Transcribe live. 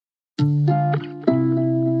Hello,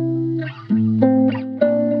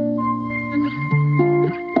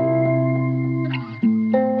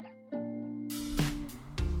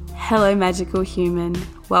 magical human.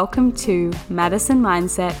 Welcome to Madison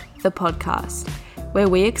Mindset, the podcast, where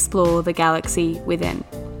we explore the galaxy within.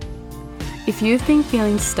 If you've been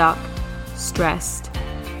feeling stuck, stressed,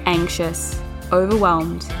 anxious,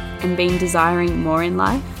 overwhelmed, and been desiring more in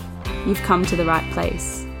life, you've come to the right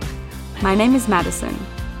place. My name is Madison.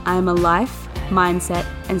 I am a life, mindset,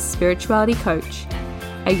 and spirituality coach,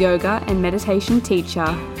 a yoga and meditation teacher,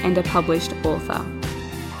 and a published author.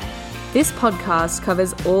 This podcast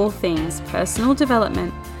covers all things personal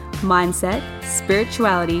development, mindset,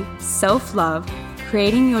 spirituality, self-love,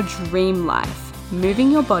 creating your dream life,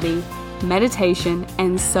 moving your body, meditation,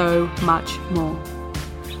 and so much more.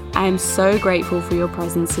 I am so grateful for your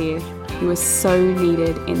presence here. You are so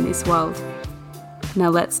needed in this world. Now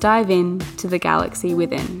let's dive in to the galaxy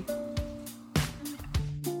within.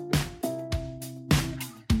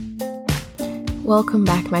 Welcome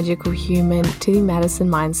back, magical human, to the Madison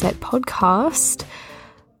Mindset podcast.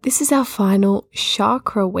 This is our final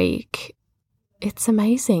chakra week. It's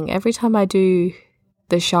amazing. Every time I do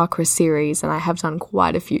the chakra series, and I have done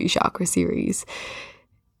quite a few chakra series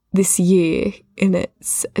this year, and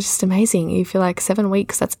it's just amazing. You feel like 7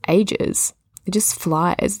 weeks, that's ages. It just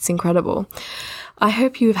flies. It's incredible. I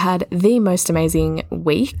hope you've had the most amazing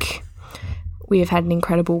week. We have had an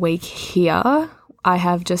incredible week here. I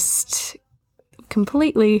have just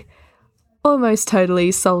completely, almost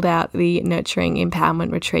totally sold out the Nurturing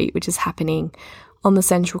Empowerment Retreat, which is happening on the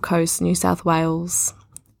Central Coast, New South Wales,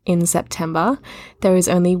 in September. There is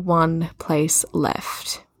only one place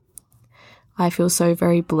left. I feel so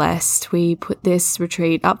very blessed. We put this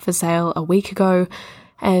retreat up for sale a week ago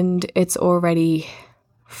and it's already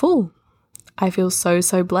full. I feel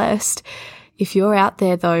so blessed. If you're out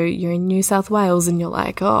there though, you're in New South Wales and you're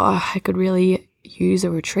like, oh, I could really use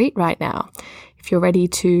a retreat right now. If you're ready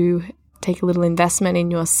to take a little investment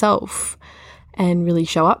in yourself and really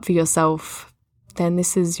show up for yourself, then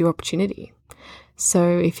this is your opportunity.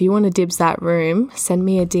 So if you want to dibs that room, send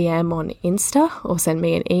me a DM on Insta or send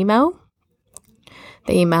me an email.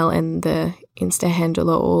 The email and the Insta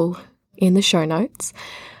handle are all in the show notes.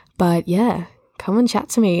 But yeah, come and chat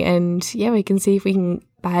to me and yeah, we can see if we can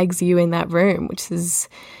bags you in that room, which is,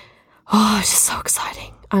 just so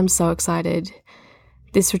exciting. I'm so excited.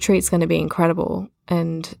 This retreat's going to be incredible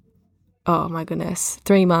and oh my goodness,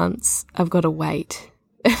 3 months, I've got to wait.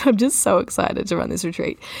 And I'm just so excited to run this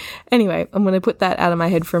retreat. Anyway, I'm going to put that out of my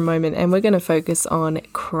head for a moment and we're going to focus on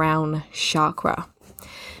crown chakra.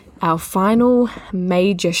 Our final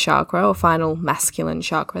major chakra or final masculine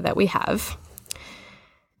chakra that we have.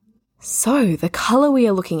 So the color we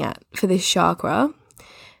are looking at for this chakra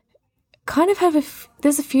kind of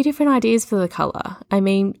there's a few different ideas for the color. I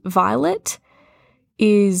mean, violet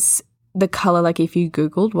is the color, like if you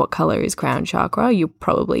Googled what color is crown chakra, you'll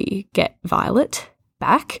probably get violet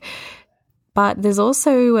back. But there's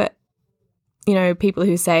also, people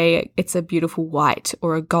who say it's a beautiful white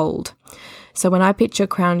or a gold. So when I picture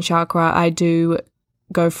crown chakra, I do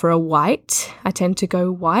go for a white. I tend to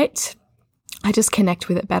go white. I just connect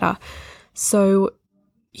with it better. So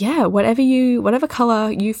yeah, whatever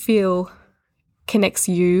color you feel connects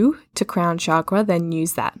you to crown chakra, then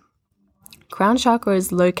use that. Crown chakra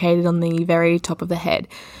is located on the very top of the head,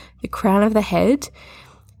 the crown of the head,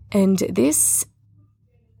 and this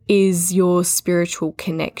is your spiritual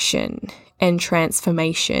connection and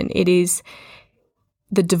transformation. It is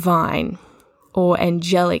the divine or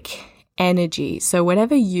angelic energy. So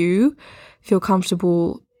whatever you feel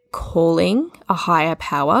comfortable calling a higher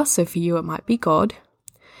power, so for you it might be God,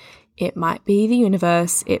 it might be the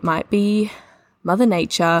universe, it might be Mother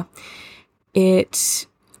Nature, it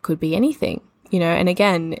could be anything, and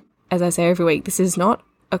again, as I say every week, this is not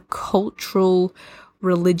a cultural,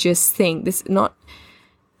 religious thing.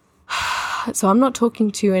 So I'm not talking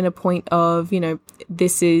to you in a point of,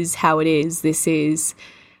 this is how it is, this is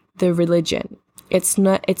the religion. It's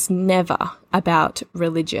never about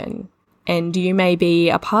religion. And you may be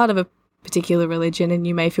a part of a particular religion and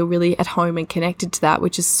you may feel really at home and connected to that,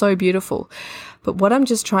 which is so beautiful. But what I'm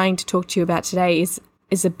just trying to talk to you about today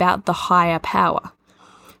is about the higher power.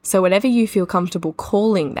 So whatever you feel comfortable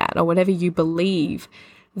calling that or whatever you believe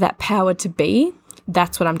that power to be,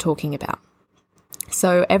 that's what I'm talking about.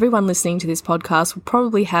 So everyone listening to this podcast will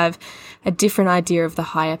probably have a different idea of the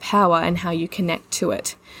higher power and how you connect to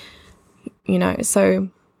it. So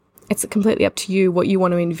it's completely up to you what you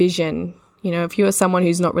want to envision. If you are someone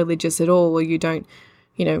who's not religious at all or you don't,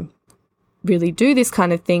 really do this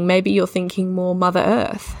kind of thing, maybe you're thinking more Mother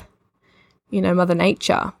Earth, Mother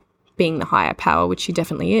Nature, being the higher power, which she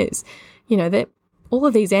definitely is, that all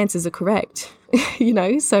of these answers are correct,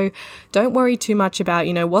 so don't worry too much about,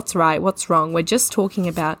 what's right, what's wrong. We're just talking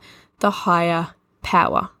about the higher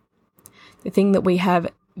power, the thing that we have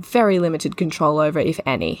very limited control over, if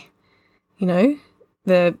any.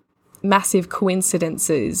 The massive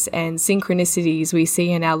coincidences and synchronicities we see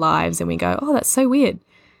in our lives and we go, oh, that's so weird.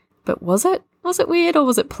 But was it? Was it weird or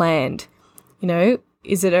was it planned?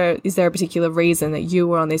 Is there a particular reason that you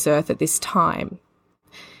were on this earth at this time?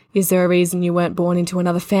 Is there a reason you weren't born into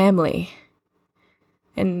another family?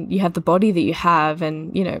 And you have the body that you have,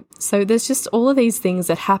 and, so there's just all of these things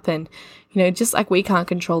that happen, just like we can't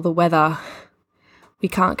control the weather. We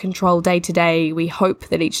can't control day to day. We hope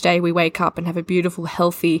that each day we wake up and have a beautiful,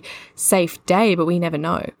 healthy, safe day, but we never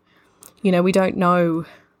know. We don't know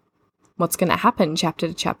what's going to happen chapter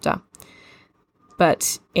to chapter.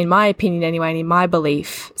 But in my opinion anyway, and in my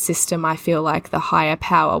belief system, I feel like the higher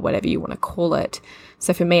power, whatever you want to call it.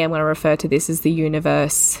 So for me, I'm going to refer to this as the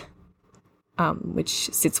universe,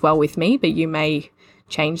 which sits well with me, but you may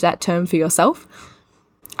change that term for yourself.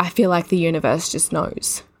 I feel like the universe just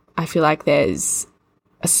knows. I feel like there's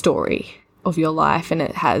a story of your life and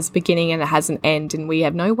it has beginning and it has an end, and we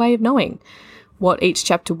have no way of knowing what each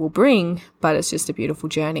chapter will bring, but it's just a beautiful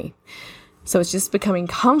journey. So it's just becoming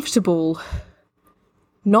comfortable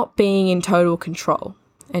not being in total control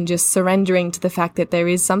and just surrendering to the fact that there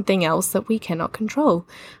is something else that we cannot control.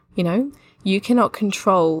 You cannot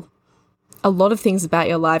control a lot of things about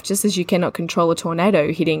your life, just as you cannot control a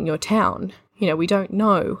tornado hitting your town. We don't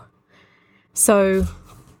know. So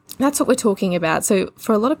that's what we're talking about. So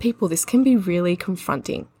for a lot of people, this can be really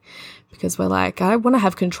confronting because we're like, I want to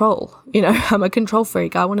have control. I'm a control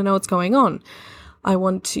freak. I want to know what's going on. I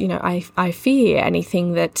want, I fear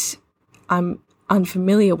anything that I'm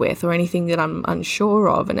unfamiliar with or anything that I'm unsure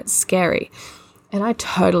of, and it's scary. And I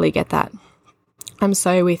totally get that. I'm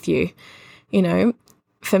so with you.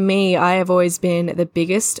 For me, I have always been the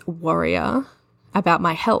biggest worrier about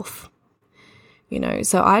my health.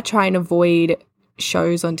 So I try and avoid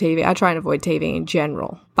shows on TV. I try and avoid TV in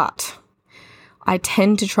general, but I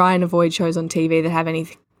tend to try and avoid shows on TV that have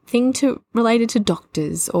anything related to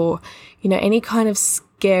doctors or, any kind of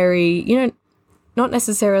scary, not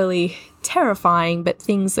necessarily terrifying, but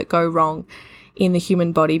things that go wrong in the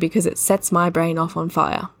human body, because it sets my brain off on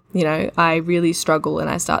fire. I really struggle and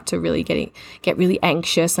I start to really get really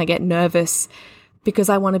anxious and I get nervous because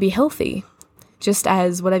I want to be healthy. Just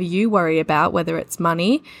as whatever you worry about, whether it's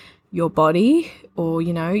money, your body, or,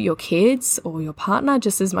 your kids or your partner,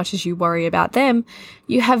 just as much as you worry about them,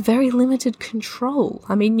 you have very limited control.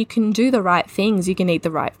 I mean, you can do the right things, you can eat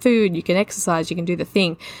the right food, you can exercise, you can do the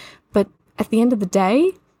thing. But at the end of the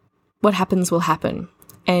day, what happens will happen.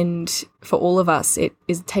 And for all of us, it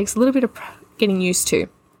takes a little bit of getting used to,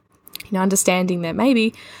 understanding that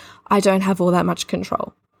maybe I don't have all that much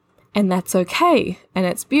control. And that's okay. And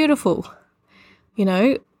it's beautiful.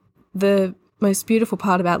 The most beautiful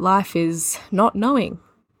part about life is not knowing.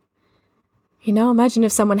 Imagine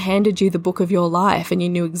if someone handed you the book of your life and you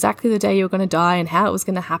knew exactly the day you were going to die and how it was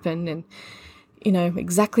going to happen and,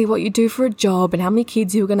 exactly what you do for a job and how many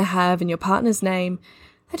kids you were going to have and your partner's name.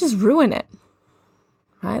 They just ruin it,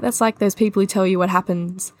 right? That's like those people who tell you what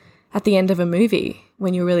happens at the end of a movie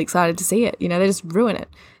when you're really excited to see it. They just ruin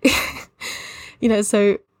it.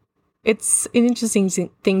 So it's an interesting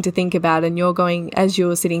thing to think about, and you're going, as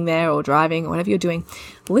you're sitting there or driving or whatever you're doing,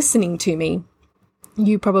 listening to me,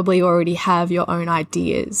 you probably already have your own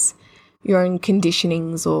ideas, your own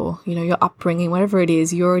conditionings or, your upbringing, whatever it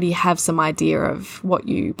is, you already have some idea of what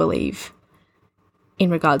you believe in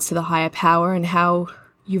regards to the higher power and how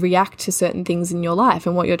you react to certain things in your life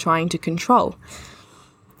and what you're trying to control.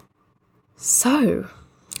 So,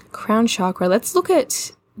 crown chakra, let's look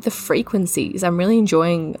at the frequencies. I'm really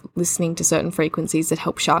enjoying listening to certain frequencies that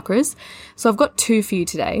help chakras. So I've got two for you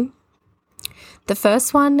today. The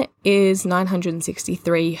first one is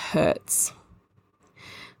 963 hertz.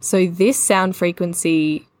 So this sound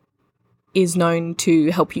frequency is known to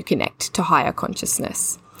help you connect to higher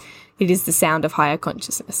consciousness. It is the sound of higher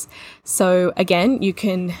consciousness. So again, you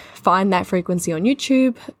can find that frequency on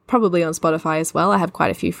YouTube, probably on Spotify as well. I have quite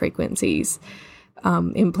a few frequencies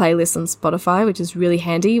in playlists on Spotify, which is really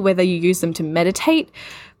handy, whether you use them to meditate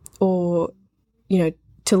or,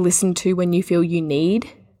 to listen to when you feel you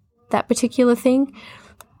need that particular thing.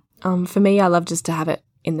 For me, I love just to have it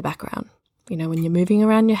in the background. When you're moving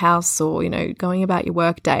around your house or, going about your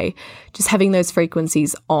work day, just having those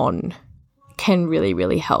frequencies on can really,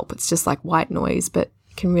 really help. It's just like white noise, but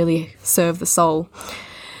can really serve the soul.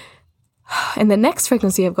 And the next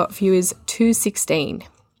frequency I've got for you is 216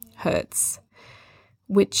 hertz,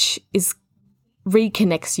 which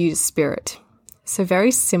reconnects you to spirit. So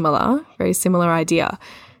very similar idea.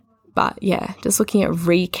 But yeah, just looking at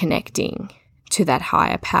reconnecting to that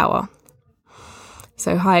higher power.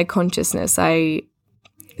 So higher consciousness I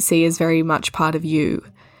see as very much part of you.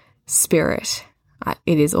 Spirit,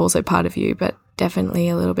 it is also part of you, but definitely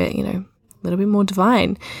a little bit more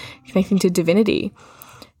divine, connecting to divinity.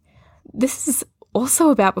 This is also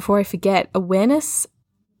about, before I forget, awareness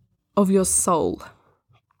of your soul.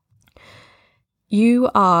 You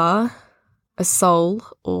are a soul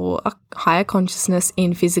or a higher consciousness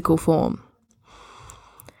in physical form,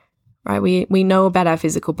 right? We know about our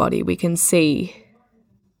physical body. We can see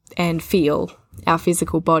and feel our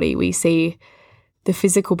physical body. We see the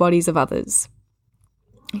physical bodies of others.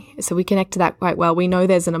 So we connect to that quite well. We know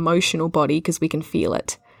there's an emotional body because we can feel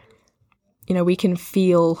it. We can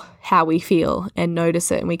feel how we feel and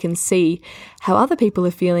notice it, and we can see how other people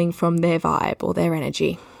are feeling from their vibe or their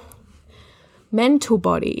energy. Mental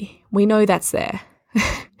body, we know that's there.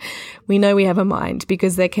 We know we have a mind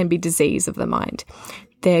because there can be disease of the mind.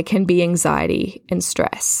 There can be anxiety and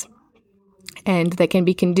stress. And there can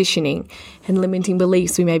be conditioning and limiting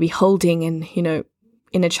beliefs we may be holding, and,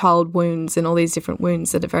 inner child wounds and all these different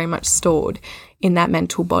wounds that are very much stored in that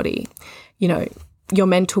mental body. Your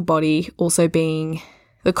mental body also being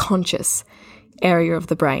the conscious area of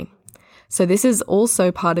the brain. So this is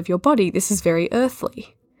also part of your body. This is very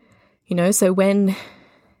earthly. So when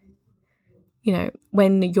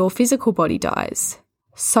your physical body dies,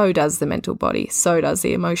 so does the mental body, so does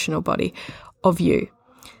the emotional body of you.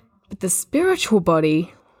 But the spiritual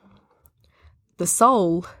body, the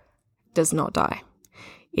soul, does not die.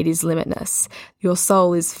 It is limitless. Your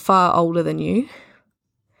soul is far older than you,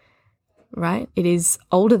 right? It is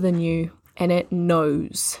older than you, and it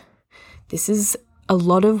knows. This is a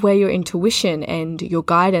lot of where your intuition and your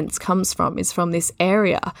guidance comes from, is from this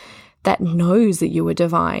area that knows that you are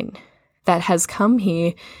divine, that has come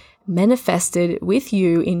here, manifested with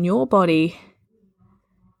you in your body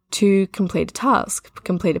to complete a task,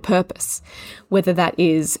 complete a purpose, whether that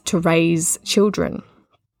is to raise children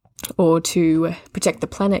or to protect the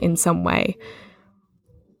planet in some way,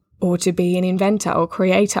 or to be an inventor or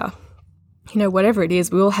creator. Whatever it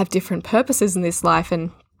is, we all have different purposes in this life.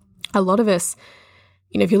 And a lot of us,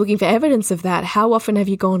 if you're looking for evidence of that, how often have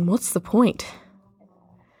you gone, what's the point?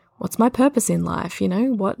 What's my purpose in life?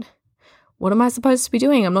 What am I supposed to be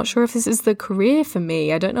doing? I'm not sure if this is the career for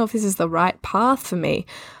me. I don't know if this is the right path for me.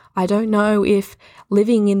 I don't know if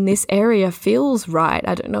living in this area feels right.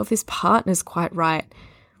 I don't know if this partner's quite right.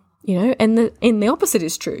 And the opposite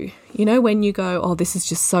is true. When you go, oh, this is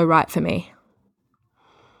just so right for me.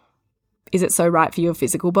 Is it so right for your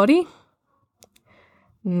physical body?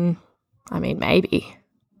 Maybe.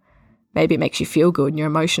 Maybe it makes you feel good in your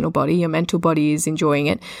emotional body. Your mental body is enjoying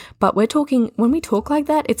it. But when we talk like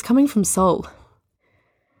that, it's coming from soul.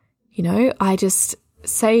 I just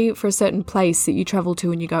say for a certain place that you travel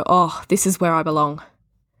to and you go, oh, this is where I belong.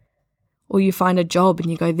 Or you find a job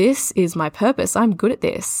and you go, this is my purpose. I'm good at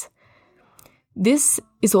this. This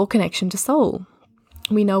is all connection to soul.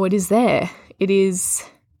 We know it is there. It is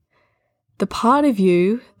the part of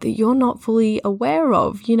you that you're not fully aware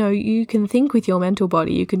of. You can think with your mental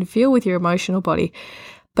body, you can feel with your emotional body,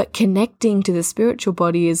 but connecting to the spiritual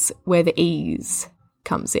body is where the ease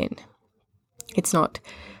comes in. It's not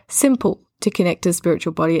simple to connect to the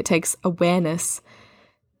spiritual body. It takes awareness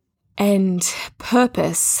and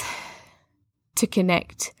purpose to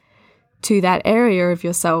connect to that area of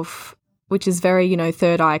yourself, which is very,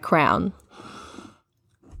 third eye crown.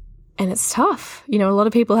 And it's tough. A lot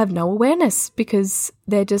of people have no awareness because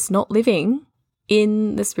they're just not living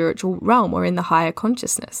in the spiritual realm or in the higher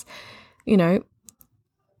consciousness. When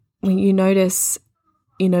you notice,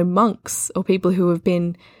 monks or people who have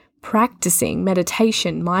been practicing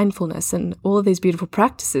meditation, mindfulness, and all of these beautiful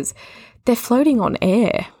practices, they're floating on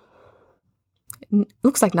air. It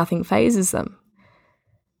looks like nothing phases them.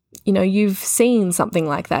 You've seen something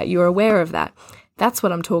like that. You're aware of that. That's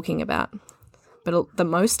what I'm talking about. But the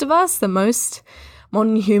most of us, the most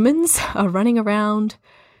modern humans, are running around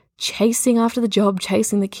chasing after the job,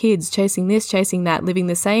 chasing the kids, chasing this, chasing that, living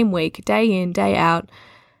the same week, day in, day out,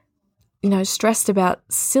 stressed about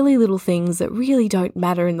silly little things that really don't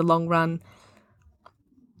matter in the long run.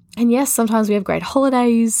 And yes, sometimes we have great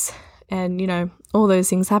holidays and, all those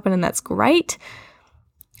things happen and that's great.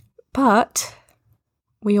 But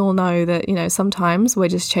we all know that, sometimes we're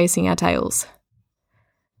just chasing our tails.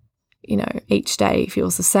 Each day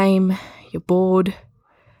feels the same. You're bored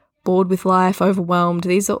with life, overwhelmed.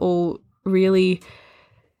 These are all really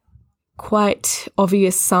quite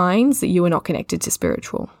obvious signs that you are not connected to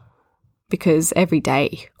spiritual. because every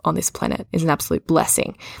day on this planet is an absolute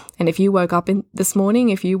blessing. And if you woke up this morning,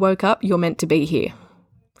 you're meant to be here.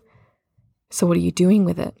 So what are you doing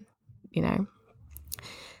with it?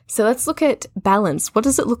 So let's look at balance. What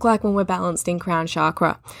does it look like when we're balanced in crown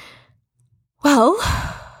chakra? Well,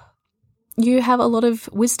 you have a lot of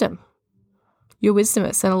wisdom. You're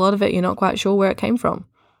wisdomous, and a lot of it you're not quite sure where it came from.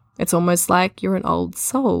 It's almost like you're an old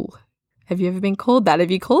soul. Have you ever been called that?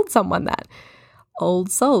 Have you called someone that?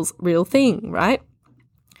 Old souls, real thing, right?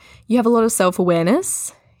 You have a lot of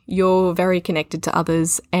self-awareness. You're very connected to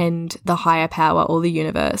others and the higher power or the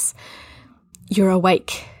universe. You're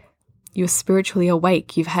awake. You're spiritually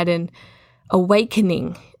awake. You've had an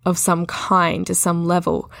awakening of some kind to some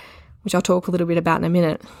level, which I'll talk a little bit about in a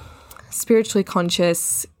minute. Spiritually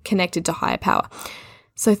conscious, connected to higher power.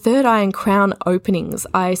 So third eye and crown openings.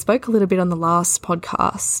 I spoke a little bit on the last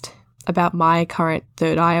podcast about my current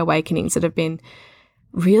third eye awakenings that have been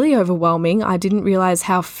really overwhelming. I didn't realize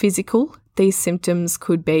how physical these symptoms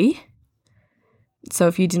could be. So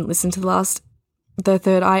if you didn't listen to the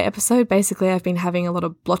third eye episode, basically I've been having a lot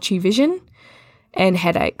of blotchy vision and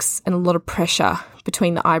headaches and a lot of pressure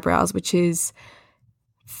between the eyebrows, which is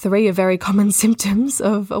 3 are very common symptoms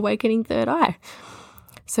of awakening third eye.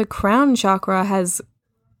 So crown chakra has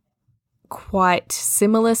quite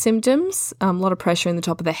similar symptoms, a lot of pressure in the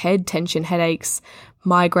top of the head, tension, headaches,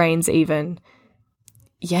 migraines even.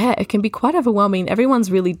 Yeah, it can be quite overwhelming. Everyone's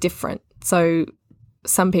really different. So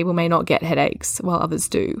some people may not get headaches while others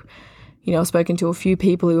do. I've spoken to a few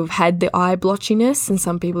people who have had the eye blotchiness and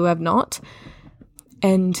some people who have not.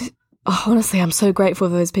 And honestly, I'm so grateful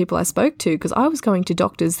for those people I spoke to, because I was going to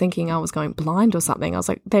doctors thinking I was going blind or something. I was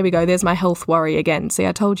like, there we go, there's my health worry again. See,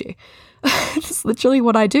 I told you. It's literally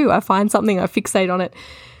what I do. I find something, I fixate on it.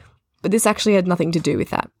 But this actually had nothing to do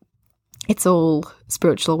with that. It's all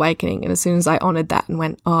spiritual awakening. And as soon as I honored that and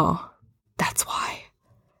went, oh, that's why,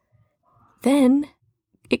 then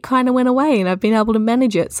it kind of went away and I've been able to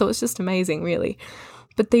manage it. So it's just amazing, really.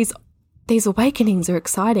 But these awakenings are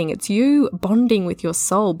exciting. It's you bonding with your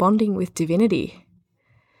soul, bonding with divinity.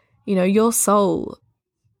 Your soul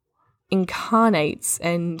incarnates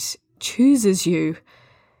and chooses you,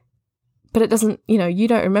 but it doesn't, you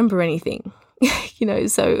don't remember anything,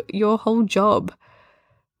 so your whole job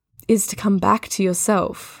is to come back to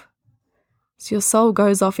yourself. So your soul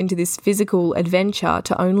goes off into this physical adventure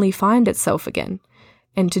to only find itself again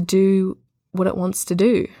and to do what it wants to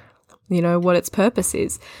do, what its purpose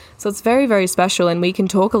is. So it's very, very special, and we can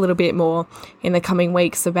talk a little bit more in the coming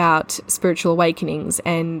weeks about spiritual awakenings,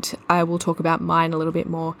 and I will talk about mine a little bit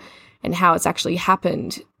more and how it's actually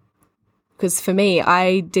happened. Because for me,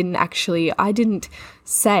 I didn't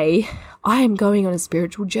say, I am going on a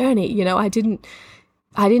spiritual journey. I didn't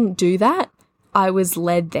do that. I was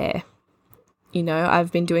led there.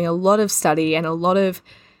 I've been doing a lot of study and a lot of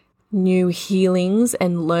new healings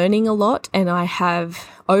and learning a lot, and I have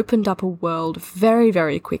opened up a world very,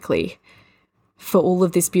 very quickly for all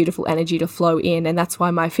of this beautiful energy to flow in, and that's why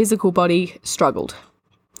my physical body struggled.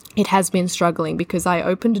 It has been struggling because I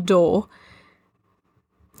opened a door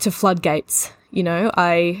to floodgates.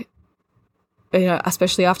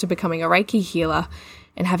 Especially after becoming a Reiki healer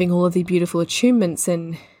and having all of the beautiful attunements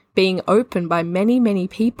and being open by many, many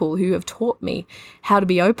people who have taught me how to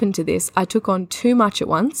be open to this, I took on too much at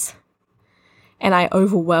once and I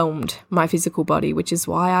overwhelmed my physical body, which is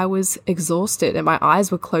why I was exhausted and my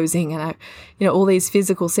eyes were closing and all these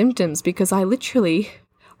physical symptoms, because I literally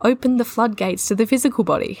opened the floodgates to the physical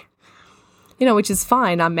body. Which is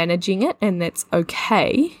fine. I'm managing it and it's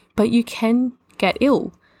okay, but you can get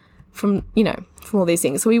ill from all these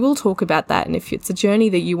things. So we will talk about that. And if it's a journey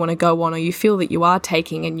that you want to go on or you feel that you are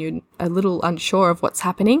taking and you're a little unsure of what's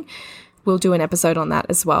happening, we'll do an episode on that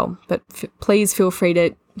as well. But please feel free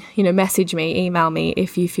to, message me, email me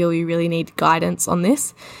if you feel you really need guidance on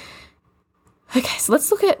this. Okay, so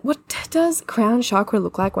let's look at what does crown chakra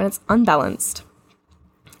look like when it's unbalanced.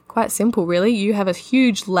 Quite simple, really. You have a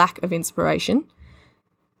huge lack of inspiration,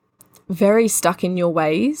 very stuck in your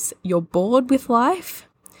ways, you're bored with life,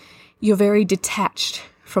 you're very detached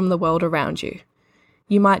from the world around you.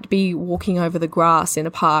 You might be walking over the grass in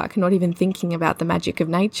a park, not even thinking about the magic of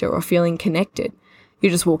nature or feeling connected.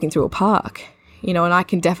 You're just walking through a park, and I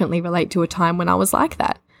can definitely relate to a time when I was like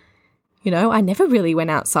that. I never really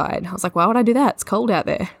went outside. I was like, why would I do that? It's cold out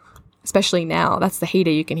there, especially now. That's the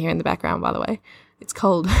heater you can hear in the background, by the way. It's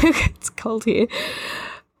cold. It's cold here.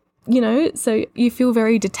 So you feel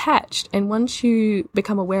very detached. And once you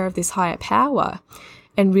become aware of this higher power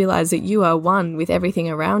and realize that you are one with everything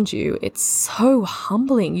around you, it's so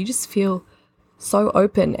humbling. You just feel so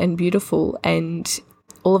open and beautiful. And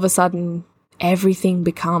all of a sudden, everything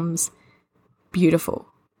becomes beautiful.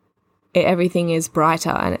 Everything is brighter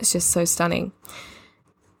and it's just so stunning.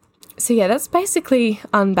 So yeah, that's basically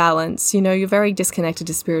unbalance. You're very disconnected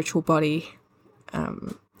to spiritual body,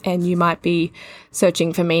 and you might be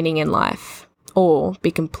searching for meaning in life, or be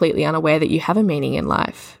completely unaware that you have a meaning in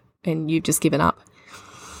life and you've just given up.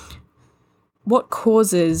 What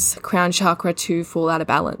causes crown chakra to fall out of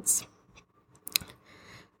balance?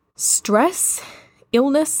 Stress,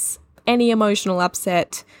 illness, any emotional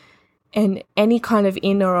upset, and any kind of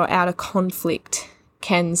inner or outer conflict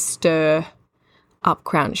can stir up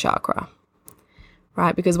crown chakra,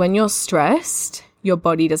 right? Because when you're stressed, your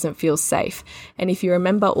body doesn't feel safe. And if you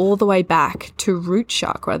remember all the way back to root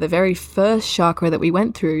chakra, the very first chakra that we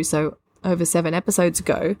went through, so over 7 episodes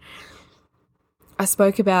ago, I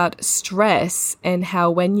spoke about stress and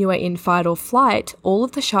how when you are in fight or flight, all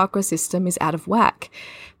of the chakra system is out of whack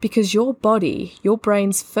because your body, your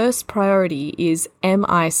brain's first priority is, am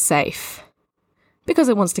I safe? Because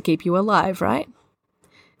it wants to keep you alive, right?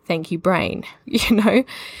 Thank you, brain,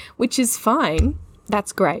 which is fine.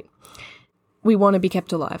 That's great. We want to be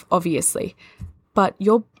kept alive, obviously. But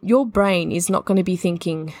your brain is not going to be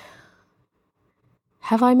thinking,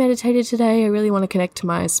 have I meditated today? I really want to connect to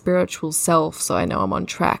my spiritual self so I know I'm on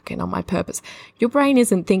track and on my purpose. Your brain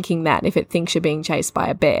isn't thinking that if it thinks you're being chased by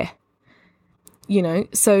a bear.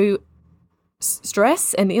 So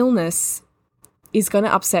stress and illness is going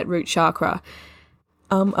to upset root chakra.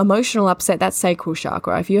 Emotional upset, that's sacral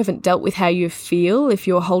chakra. If you haven't dealt with how you feel, if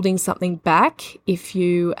you're holding something back, if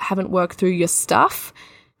you haven't worked through your stuff,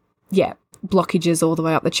 blockages all the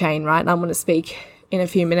way up the chain, right? And I'm going to speak in a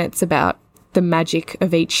few minutes about the magic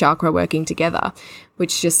of each chakra working together,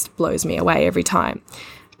 which just blows me away every time.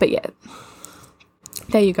 But yeah,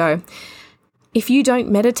 there you go. If you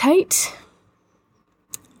don't meditate,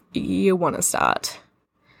 you want to start.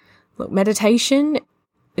 Look, meditation,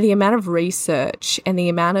 the amount of research and the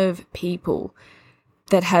amount of people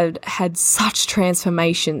that had such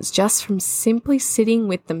transformations just from simply sitting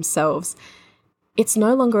with themselves, it's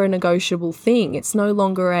no longer a negotiable thing. It's no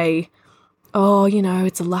longer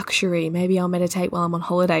it's a luxury. Maybe I'll meditate while I'm on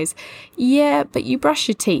holidays. Yeah, but you brush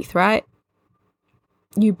your teeth, right?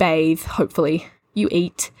 You bathe, hopefully. You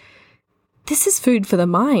eat. This is food for the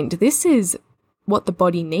mind. This is what the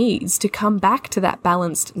body needs to come back to that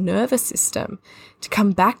balanced nervous system, to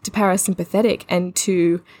come back to parasympathetic and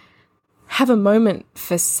to have a moment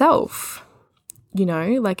for self.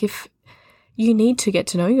 If you need to get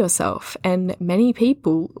to know yourself, and many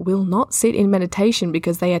people will not sit in meditation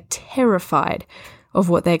because they are terrified of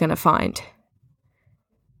what they're going to find.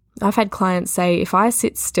 I've had clients say, if I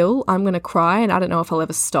sit still, I'm going to cry and I don't know if I'll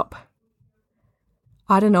ever stop.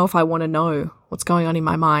 I don't know if I want to know what's going on in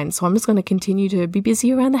my mind. So I'm just going to continue to be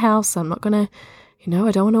busy around the house. I'm not going to,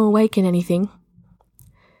 I don't want to awaken anything.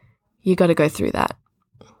 You got to go through that.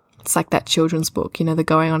 It's like that children's book, the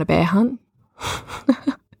Going on a Bear Hunt.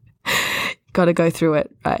 Got to go through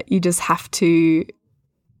it, right? You just have to,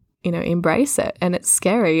 embrace it. And it's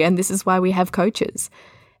scary. And this is why we have coaches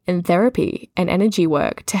and therapy and energy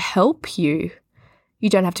work to help you. You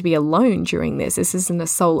don't have to be alone during this. This isn't a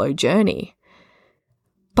solo journey.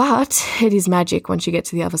 But it is magic once you get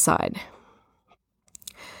to the other side.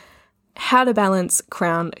 How to balance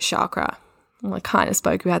crown chakra. Well, I kind of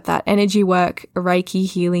spoke about that. Energy work, Reiki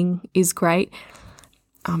healing is great.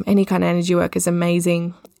 Any kind of energy work is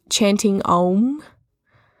amazing. Chanting Om,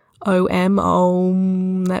 O-M,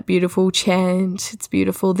 Om, that beautiful chant. It's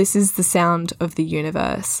beautiful. This is the sound of the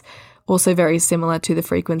universe. Also very similar to the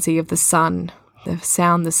frequency of the sun, the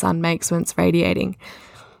sound the sun makes when it's radiating.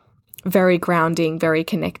 Very grounding, very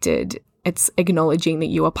connected. It's acknowledging that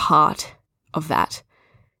you are part of that.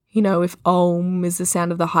 If Om is the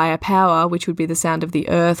sound of the higher power, which would be the sound of the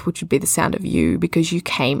earth, which would be the sound of you because you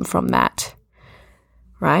came from that,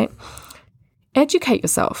 right? Educate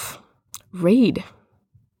yourself. Read.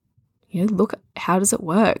 Look, how does it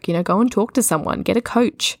work? Go and talk to someone. Get a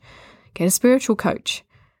coach. Get a spiritual coach.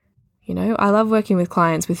 I love working with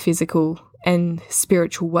clients with physical and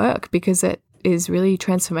spiritual work because it is really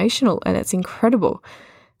transformational and it's incredible.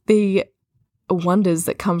 The wonders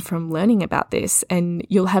that come from learning about this, and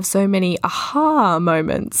you'll have so many aha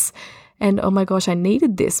moments and oh my gosh, I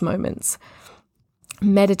needed this moments.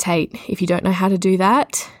 Meditate. If you don't know how to do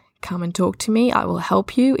that, come and talk to me. I will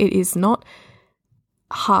help you. It is not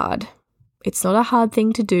hard. It's not a hard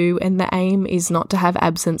thing to do, and the aim is not to have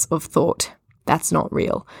absence of thought. That's not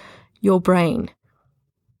real. Your brain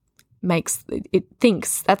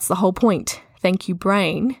thinks. That's the whole point. Thank you,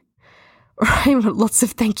 brain. Right? Lots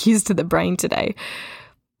of thank yous to the brain today.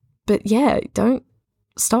 But yeah, don't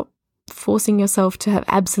stop forcing yourself to have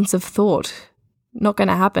absence of thought. Not going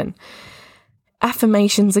to happen.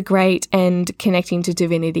 affirmations are great, and connecting to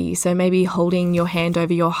divinity. So maybe holding your hand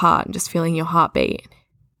over your heart and just feeling your heartbeat.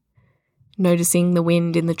 Noticing the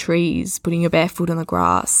wind in the trees, putting your bare foot on the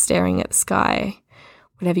grass, staring at the sky,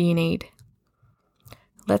 whatever you need.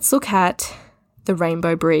 Let's look at the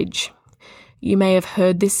Rainbow Bridge. You may have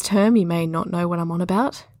heard this term, you may not know what I'm on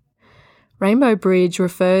about. Rainbow Bridge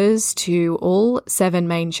refers to all 7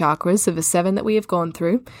 main chakras of the 7 that we have gone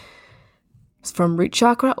through, from root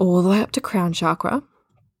chakra all the way up to crown chakra.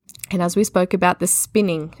 And as we spoke about, the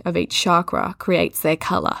spinning of each chakra creates their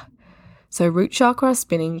colour. So root chakra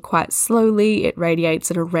spinning quite slowly, it radiates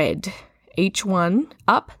at a red. Each one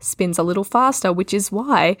up spins a little faster, which is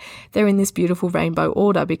why they're in this beautiful rainbow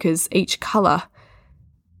order, because each colour,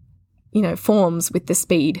 forms with the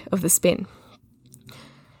speed of the spin.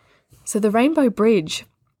 So the Rainbow Bridge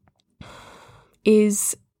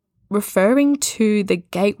is referring to the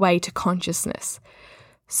gateway to consciousness.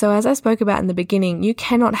 So as I spoke about in the beginning, you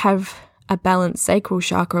cannot have a balanced sacral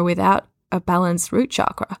chakra without a balanced root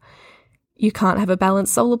chakra. You can't have a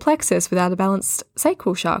balanced solar plexus without a balanced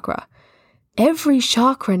sacral chakra. Every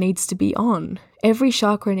chakra needs to be on. Every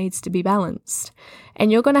chakra needs to be balanced.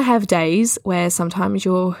 And you're going to have days where sometimes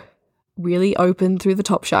you're really open through the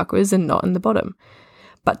top chakras and not in the bottom.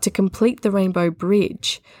 But to complete the Rainbow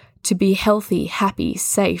Bridge, to be healthy, happy,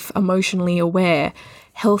 safe, emotionally aware,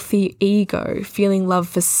 healthy ego, feeling love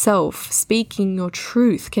for self, speaking your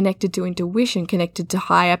truth, connected to intuition, connected to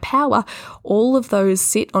higher power, all of those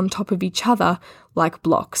sit on top of each other like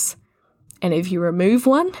blocks. And if you remove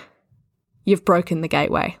one, you've broken the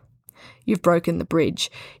gateway. You've broken the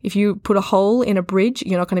bridge. If you put a hole in a bridge,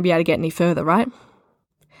 you're not going to be able to get any further, right?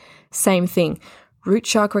 Same thing. Root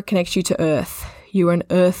chakra connects you to earth. You're an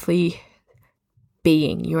earthly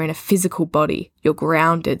being. You're in a physical body. You're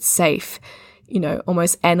grounded, safe,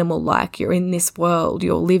 almost animal-like. You're in this world.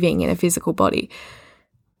 You're living in a physical body.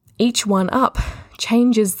 Each one up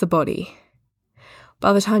changes the body.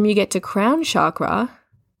 By the time you get to crown chakra,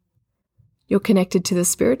 you're connected to the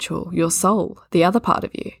spiritual, your soul, the other part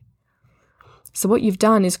of you. So what you've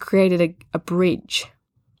done is created a bridge,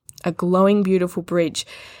 a glowing, beautiful bridge.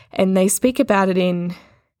 And they speak about it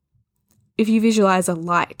if you visualize a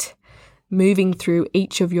light moving through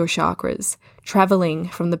each of your chakras, traveling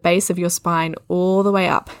from the base of your spine all the way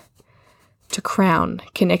up to crown,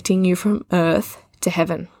 connecting you from earth to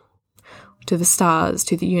heaven, to the stars,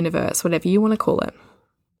 to the universe, whatever you want to call it.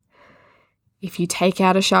 If you take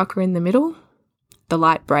out a chakra in the middle, the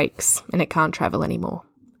light breaks and it can't travel anymore.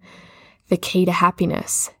 The key to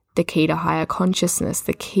happiness, the key to higher consciousness,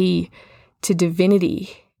 the key to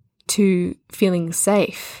divinity, to feeling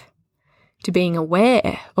safe, to being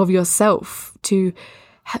aware of yourself, to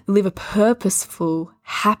live a purposeful,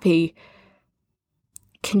 happy,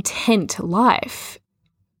 content life,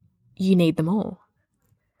 you need them all.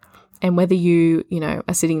 And whether you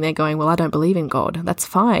are sitting there going, well, I don't believe in God, that's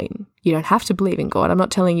fine. You don't have to believe in God. I'm not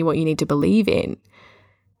telling you what you need to believe in.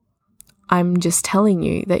 I'm just telling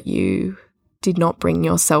you that you did not bring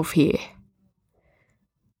yourself here.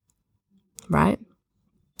 Right?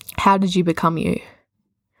 How did you become you?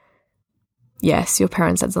 Yes, your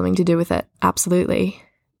parents had something to do with it. Absolutely.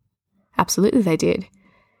 Absolutely they did.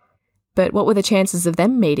 But what were the chances of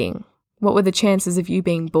them meeting? What were the chances of you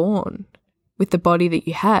being born with the body that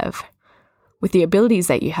you have, with the abilities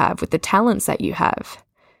that you have, with the talents that you have?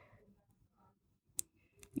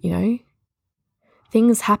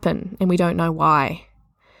 Things happen and we don't know why,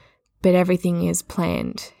 but everything is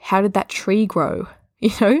planned. How did that tree grow?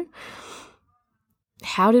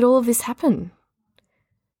 How did all of this happen?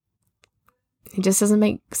 It just doesn't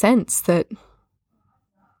make sense that,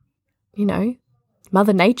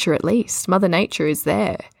 Mother Nature at least. Mother Nature is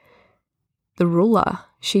there. The ruler.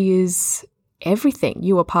 She is everything.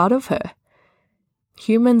 You are part of her.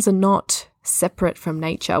 Humans are not separate from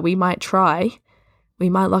nature. We might try. We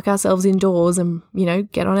might lock ourselves indoors and,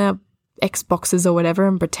 get on our Xboxes or whatever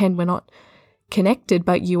and pretend we're not connected,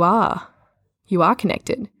 but you are. You are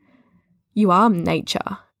connected. You are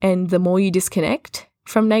nature. And the more you disconnect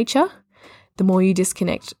from nature, the more you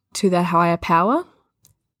disconnect to that higher power,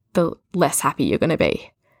 the less happy you're going to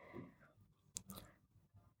be.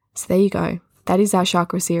 So there you go. That is our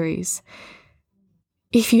chakra series.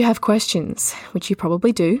 If you have questions, which you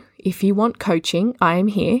probably do, if you want coaching, I am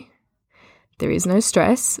here. There is no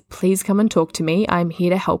stress. Please come and talk to me. I'm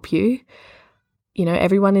here to help you.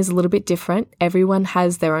 Everyone is a little bit different. Everyone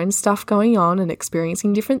has their own stuff going on and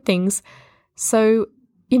experiencing different things. So,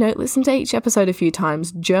 listen to each episode a few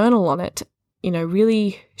times, journal on it,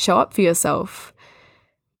 really show up for yourself.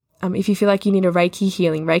 If you feel like you need a Reiki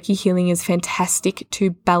healing is fantastic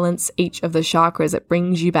to balance each of the chakras. It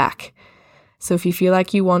brings you back. So if you feel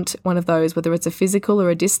like you want one of those, whether it's a physical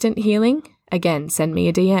or a distant healing, again, send me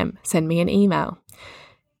a DM, send me an email.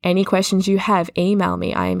 Any questions you have, email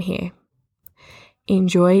me. I am here.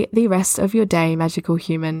 Enjoy the rest of your day, magical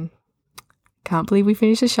human. Can't believe we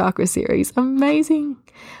finished a chakra series. Amazing.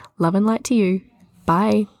 Love and light to you.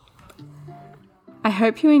 Bye. I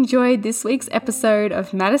hope you enjoyed this week's episode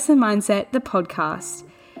of Madison Mindset, the podcast.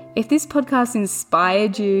 If this podcast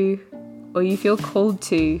inspired you or you feel called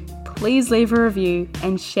to, please leave a review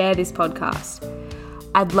and share this podcast.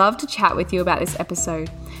 I'd love to chat with you about this episode,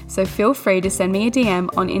 so feel free to send me a DM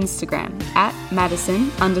on Instagram at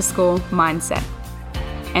Madison_mindset.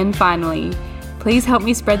 And finally, please help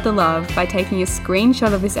me spread the love by taking a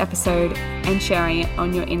screenshot of this episode and sharing it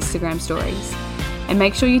on your Instagram stories. And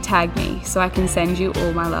make sure you tag me so I can send you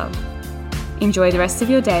all my love. Enjoy the rest of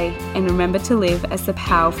your day and remember to live as the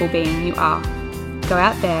powerful being you are. Go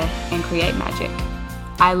out there and create magic.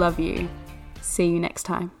 I love you. See you next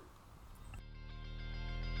time.